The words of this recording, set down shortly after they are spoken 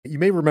You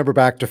may remember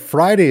back to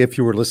Friday, if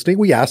you were listening,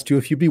 we asked you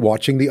if you'd be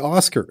watching the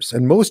Oscars,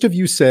 and most of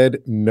you said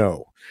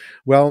no.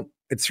 Well,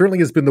 it certainly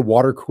has been the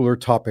water cooler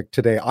topic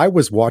today. I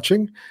was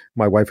watching.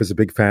 My wife is a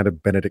big fan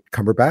of Benedict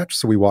Cumberbatch,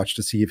 so we watched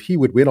to see if he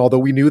would win, although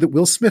we knew that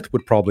Will Smith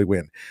would probably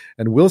win.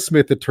 And Will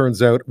Smith, it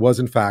turns out, was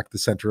in fact the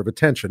center of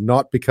attention,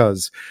 not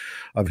because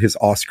of his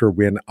Oscar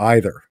win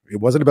either. It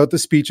wasn't about the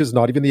speeches,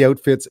 not even the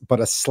outfits, but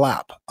a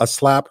slap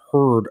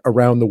heard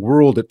around the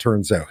world, it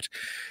turns out.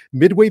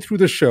 Midway through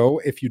the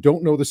show, if you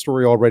don't know the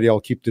story already, I'll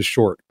keep this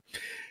short.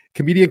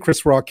 Comedian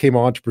Chris Rock came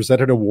on to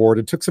present an award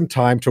and took some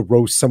time to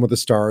roast some of the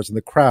stars in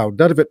the crowd,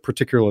 none of it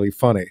particularly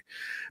funny.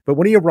 But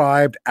when he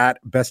arrived at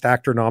Best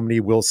Actor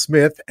nominee Will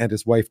Smith and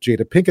his wife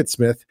Jada Pinkett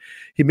Smith,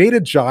 he made a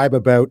jibe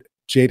about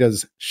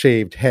Jada's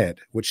shaved head,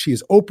 which she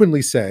has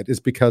openly said is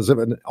because of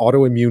an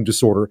autoimmune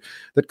disorder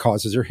that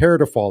causes her hair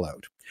to fall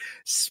out.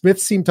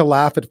 Smith seemed to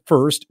laugh at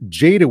first.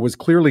 Jada was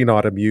clearly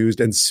not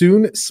amused, and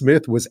soon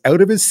Smith was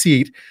out of his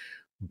seat,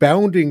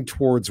 bounding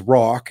towards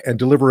Rock and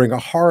delivering a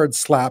hard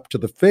slap to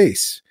the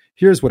face.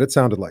 Here's what it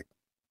sounded like.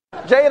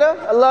 Jada,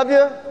 I love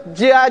you.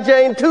 G.I.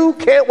 Jane 2,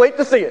 can't wait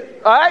to see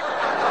it. All right?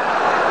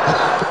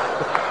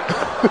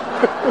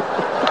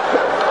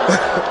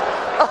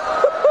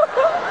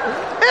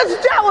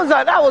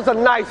 That was a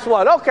nice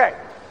one. Okay.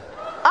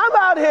 I'm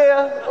out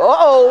here.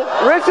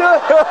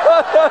 Richard.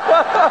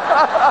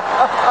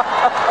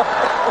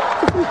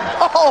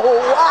 Oh,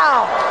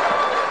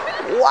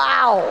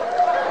 wow.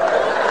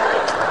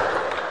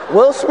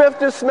 Will Smith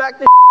just smacked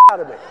the out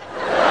of me.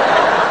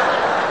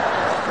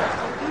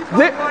 Keep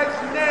my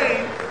wife's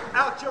name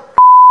out your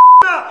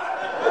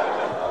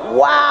mouth.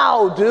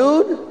 Wow,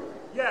 dude.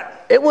 Yes.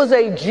 It was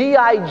a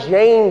G.I.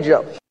 Jane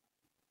joke.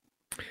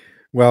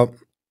 Well,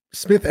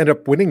 Smith ended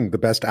up winning the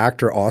Best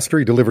Actor Oscar.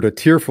 He delivered a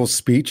tearful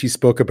speech. He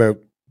spoke about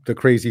the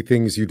crazy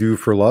things you do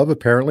for love,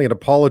 apparently, and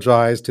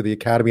apologized to the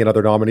Academy and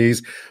other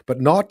nominees,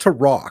 but not to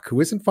Rock, who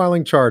isn't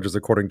filing charges,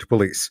 according to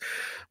police.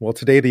 Well,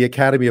 today, the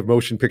Academy of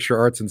Motion Picture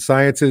Arts and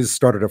Sciences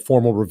started a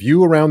formal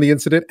review around the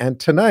incident, and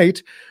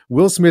tonight,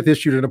 Will Smith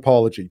issued an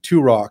apology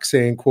to Rock,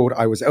 saying, quote,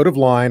 "I was out of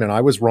line and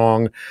I was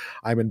wrong.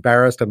 I'm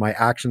embarrassed and my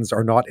actions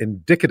are not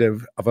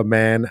indicative of the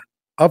man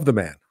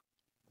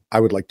I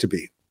would like to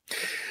be."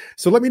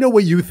 So let me know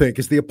what you think.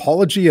 Is the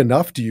apology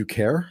enough? Do you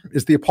care?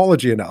 Is the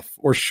apology enough?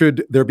 Or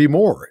should there be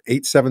more?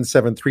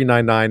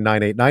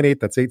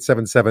 877-399-9898. That's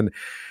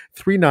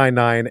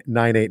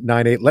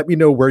 877-399-9898. Let me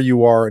know where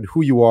you are and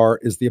who you are.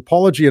 Is the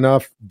apology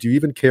enough? Do you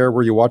even care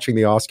where you're watching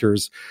the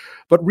Oscars?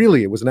 But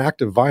really, it was an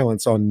act of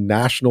violence on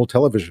national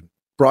television,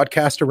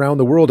 broadcast around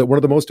the world at one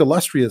of the most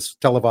illustrious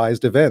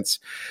televised events.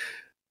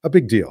 A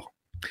big deal.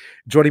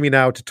 Joining me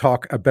now to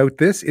talk about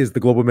this is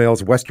the Globe and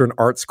Mail's Western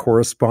Arts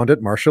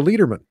correspondent, Marsha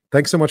Lederman.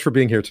 Thanks so much for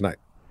being here tonight.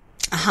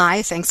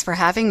 Hi, thanks for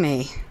having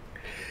me.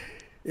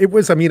 It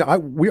was, I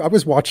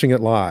was watching it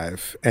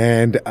live,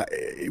 and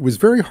it was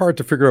very hard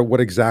to figure out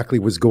what exactly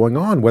was going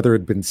on, whether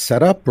it had been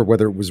set up or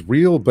whether it was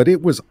real, but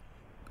it was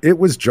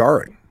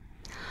jarring.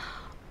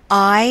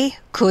 I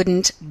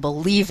couldn't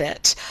believe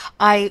it.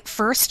 I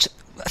first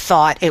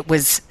thought it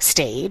was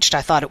staged.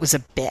 I thought it was a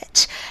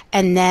bit.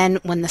 And then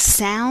when the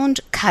sound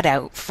cut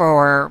out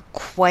for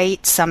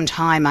quite some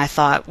time, I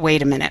thought,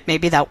 wait a minute,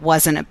 maybe that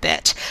wasn't a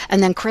bit.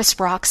 And then Chris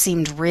Rock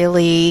seemed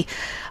really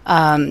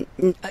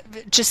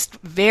just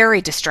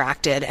very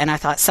distracted. And I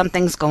thought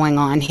something's going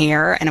on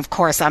here. And of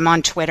course, I'm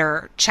on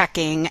Twitter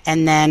checking.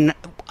 And then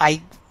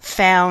I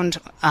found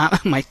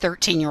my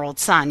 13-year-old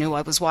son, who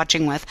I was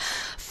watching with,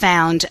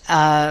 found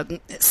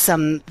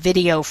some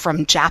video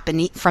from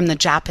the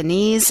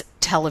Japanese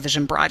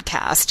television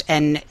broadcast,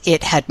 and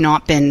it had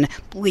not been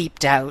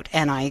bleeped out,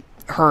 and I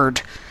heard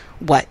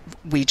what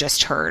we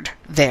just heard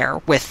there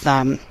with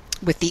the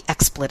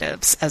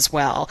expletives as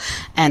well,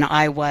 and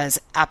I was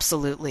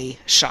absolutely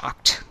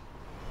shocked.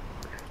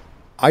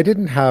 I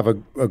didn't have a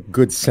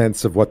good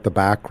sense of what the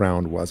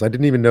background was. I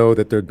didn't even know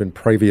that there had been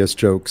previous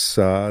jokes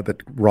that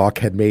Rock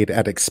had made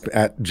at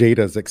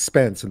Jada's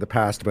expense in the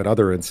past about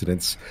other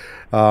incidents.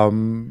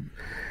 There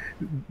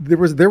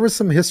was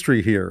some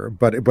history here,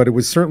 but it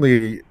was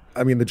certainly,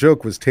 the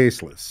joke was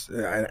tasteless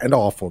and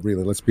awful,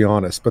 really. Let's be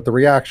honest. But the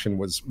reaction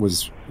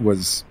was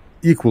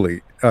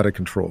equally out of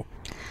control.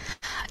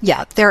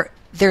 Yeah,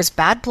 there's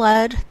bad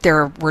blood.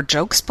 There were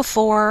jokes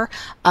before.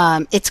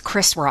 It's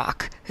Chris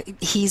Rock.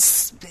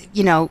 He's,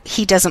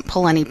 he doesn't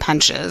pull any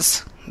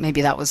punches.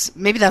 Maybe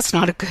that's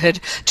not a good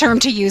term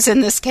to use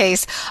in this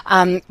case.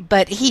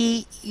 But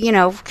he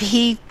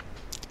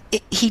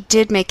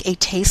did make a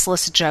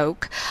tasteless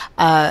joke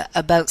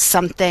about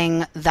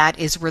something that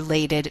is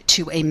related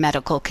to a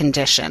medical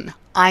condition.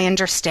 I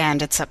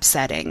understand it's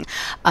upsetting.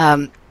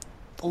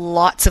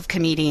 Lots of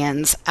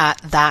comedians at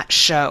that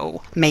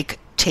show make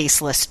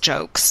tasteless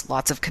jokes.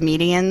 Lots of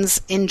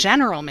comedians in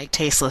general make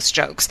tasteless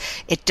jokes.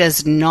 It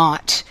does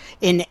not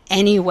in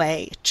any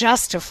way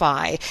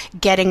justify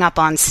getting up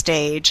on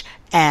stage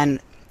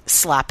and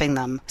slapping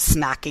them,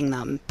 smacking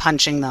them,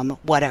 punching them,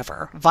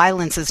 whatever.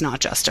 Violence is not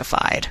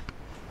justified.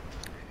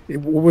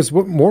 What was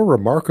more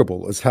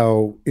remarkable is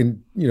how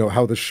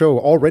the show,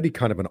 already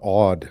kind of an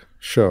odd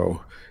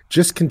show,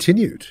 just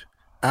continued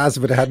as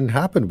if it hadn't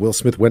happened. Will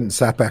Smith went and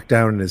sat back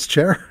down in his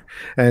chair,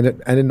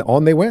 and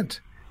on they went.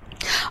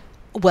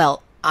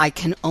 Well, I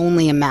can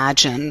only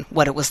imagine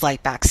what it was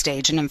like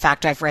backstage. And in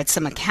fact, I've read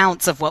some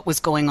accounts of what was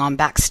going on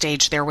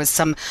backstage. There was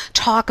some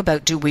talk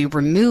about, do we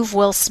remove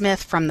Will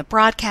Smith from the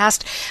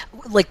broadcast?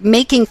 Like,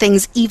 making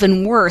things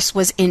even worse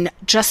was, in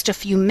just a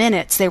few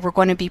minutes, they were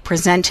going to be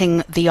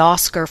presenting the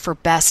Oscar for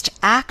Best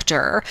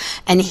Actor,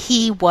 and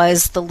he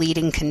was the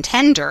leading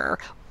contender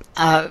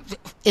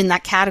in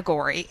that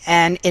category,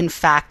 and in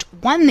fact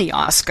won the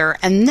Oscar.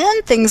 And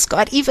then things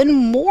got even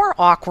more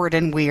awkward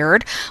and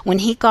weird when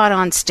he got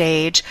on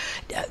stage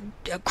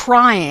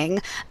crying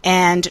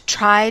and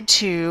tried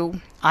to,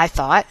 I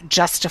thought,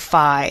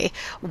 justify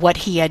what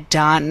he had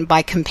done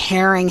by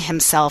comparing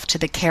himself to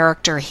the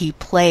character he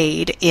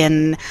played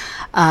in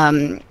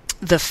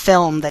the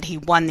film that he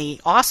won the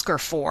Oscar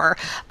for,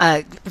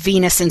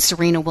 Venus and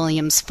Serena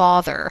Williams'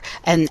 father,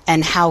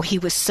 and how he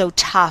was so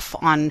tough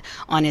on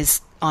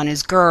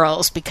his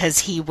girls because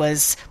he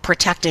was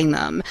protecting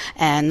them.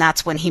 And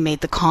that's when he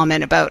made the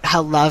comment about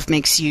how love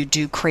makes you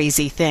do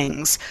crazy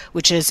things,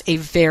 which is a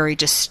very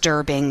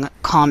disturbing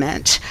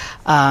comment.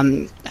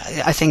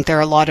 I think there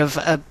are a lot of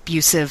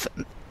abusive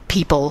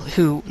people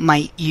who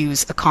might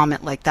use a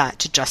comment like that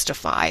to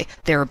justify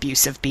their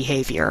abusive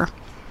behavior.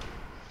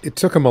 It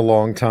took him a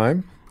long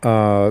time,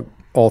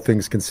 all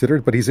things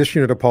considered, but he's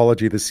issued an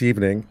apology this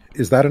evening.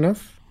 Is that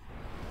enough?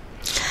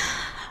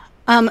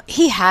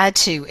 He had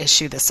to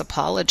issue this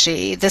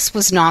apology. This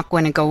was not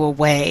going to go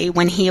away.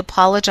 When he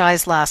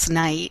apologized last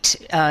night,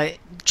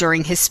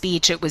 during his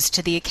speech, it was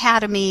to the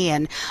Academy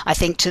and I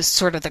think to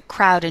sort of the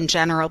crowd in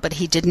general, but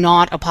he did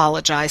not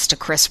apologize to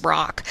Chris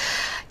Rock.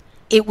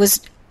 It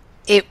was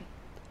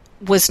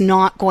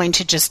not going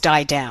to just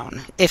die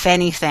down. If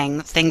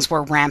anything, things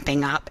were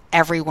ramping up.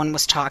 Everyone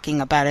was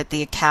talking about it.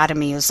 The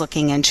Academy was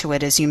looking into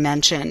it, as you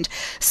mentioned.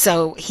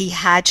 So he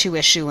had to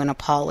issue an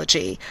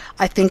apology.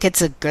 I think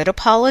it's a good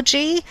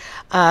apology.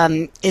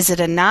 Is it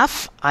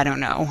enough? I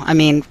don't know. I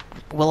mean,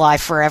 will I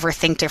forever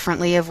think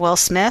differently of Will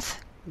Smith?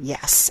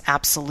 Yes,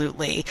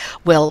 absolutely.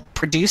 Will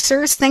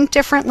producers think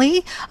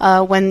differently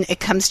when it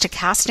comes to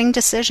casting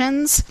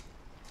decisions?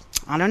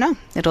 I don't know.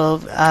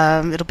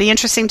 It'll be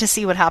interesting to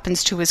see what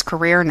happens to his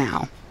career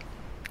now.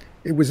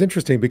 It was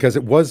interesting because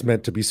it was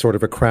meant to be sort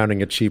of a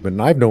crowning achievement.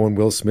 And I've known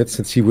Will Smith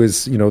since he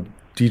was,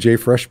 DJ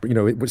Fresh,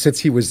 since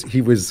he was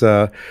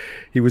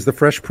the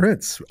Fresh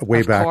Prince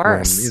way back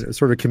when,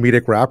 sort of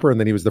comedic rapper, and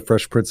then he was the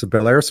Fresh Prince of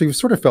Bel-Air. So you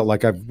sort of felt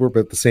like we're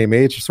about the same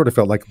age. It sort of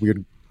felt like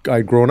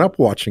I'd grown up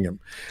watching him,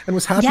 and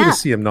was happy to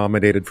see him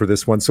nominated for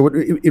this one. So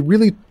it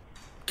really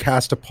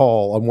cast a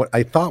pall on what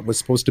I thought was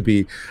supposed to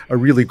be a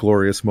really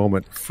glorious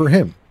moment for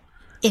him.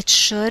 It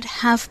should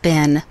have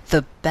been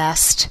the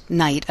best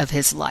night of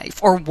his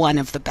life, or one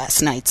of the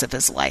best nights of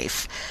his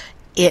life.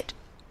 It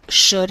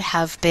should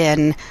have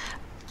been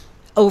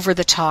over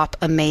the top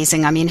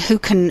amazing. I mean, who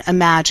can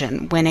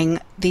imagine winning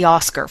the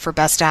Oscar for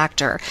Best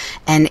Actor?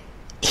 And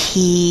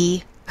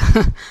he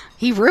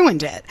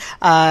ruined it.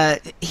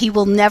 He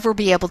will never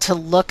be able to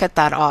look at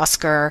that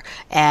Oscar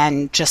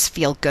and just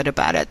feel good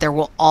about it. There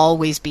will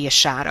always be a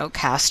shadow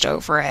cast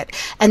over it.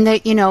 And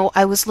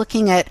I was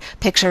looking at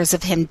pictures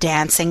of him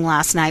dancing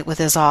last night with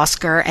his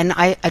Oscar, and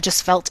I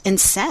just felt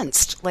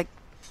incensed. Like,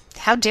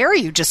 how dare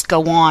you just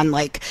go on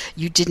like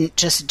you didn't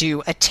just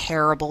do a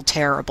terrible,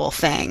 terrible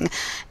thing?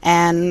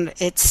 And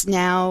it's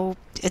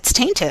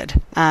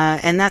tainted.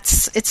 And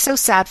it's so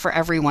sad for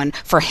everyone,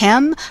 for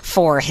him,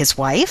 for his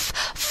wife,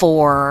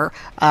 for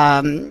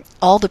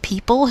all the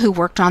people who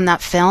worked on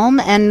that film,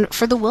 and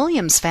for the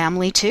Williams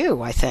family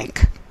too, I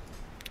think.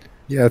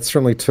 Yeah, it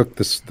certainly took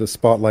the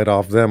spotlight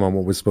off them on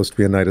what was supposed to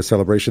be a night of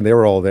celebration. They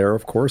were all there,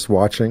 of course,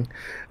 watching.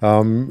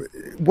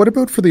 What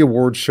about for the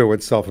awards show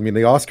itself? I mean,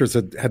 the Oscars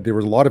there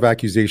were a lot of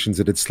accusations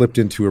that had slipped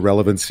into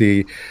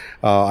irrelevancy.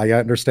 I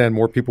understand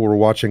more people were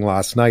watching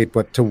last night,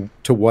 but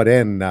to what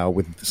end now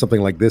with something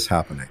like this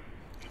happening?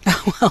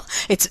 Well,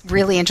 it's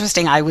really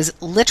interesting. I was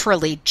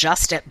literally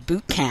just at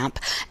boot camp,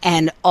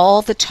 and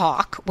all the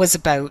talk was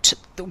about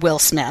Will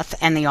Smith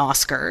and the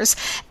Oscars.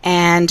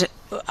 And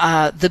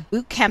the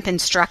boot camp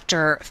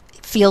instructor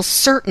feels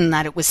certain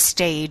that it was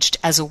staged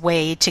as a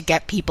way to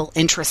get people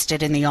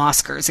interested in the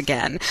Oscars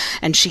again.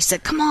 And she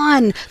said, "Come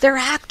on, they're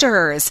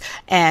actors."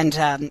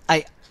 And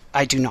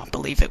I do not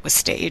believe it was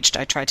staged.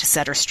 I tried to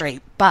set her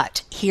straight.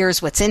 But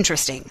here's what's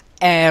interesting.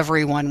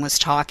 Everyone was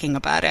talking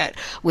about it.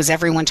 Was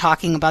everyone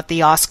talking about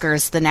the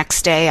Oscars the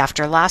next day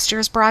after last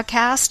year's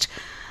broadcast?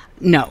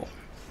 No,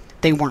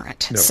 they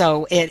weren't. No.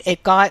 So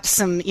it got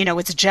some,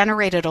 it's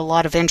generated a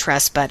lot of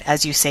interest, but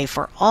as you say,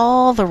 for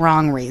all the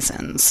wrong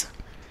reasons.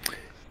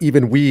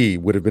 Even we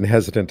would have been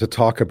hesitant to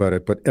talk about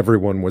it, but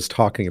everyone was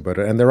talking about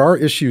it. And there are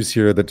issues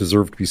here that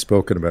deserve to be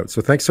spoken about.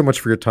 So thanks so much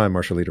for your time,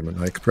 Marsha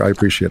Lederman. I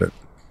appreciate it.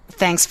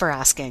 Thanks for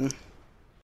asking.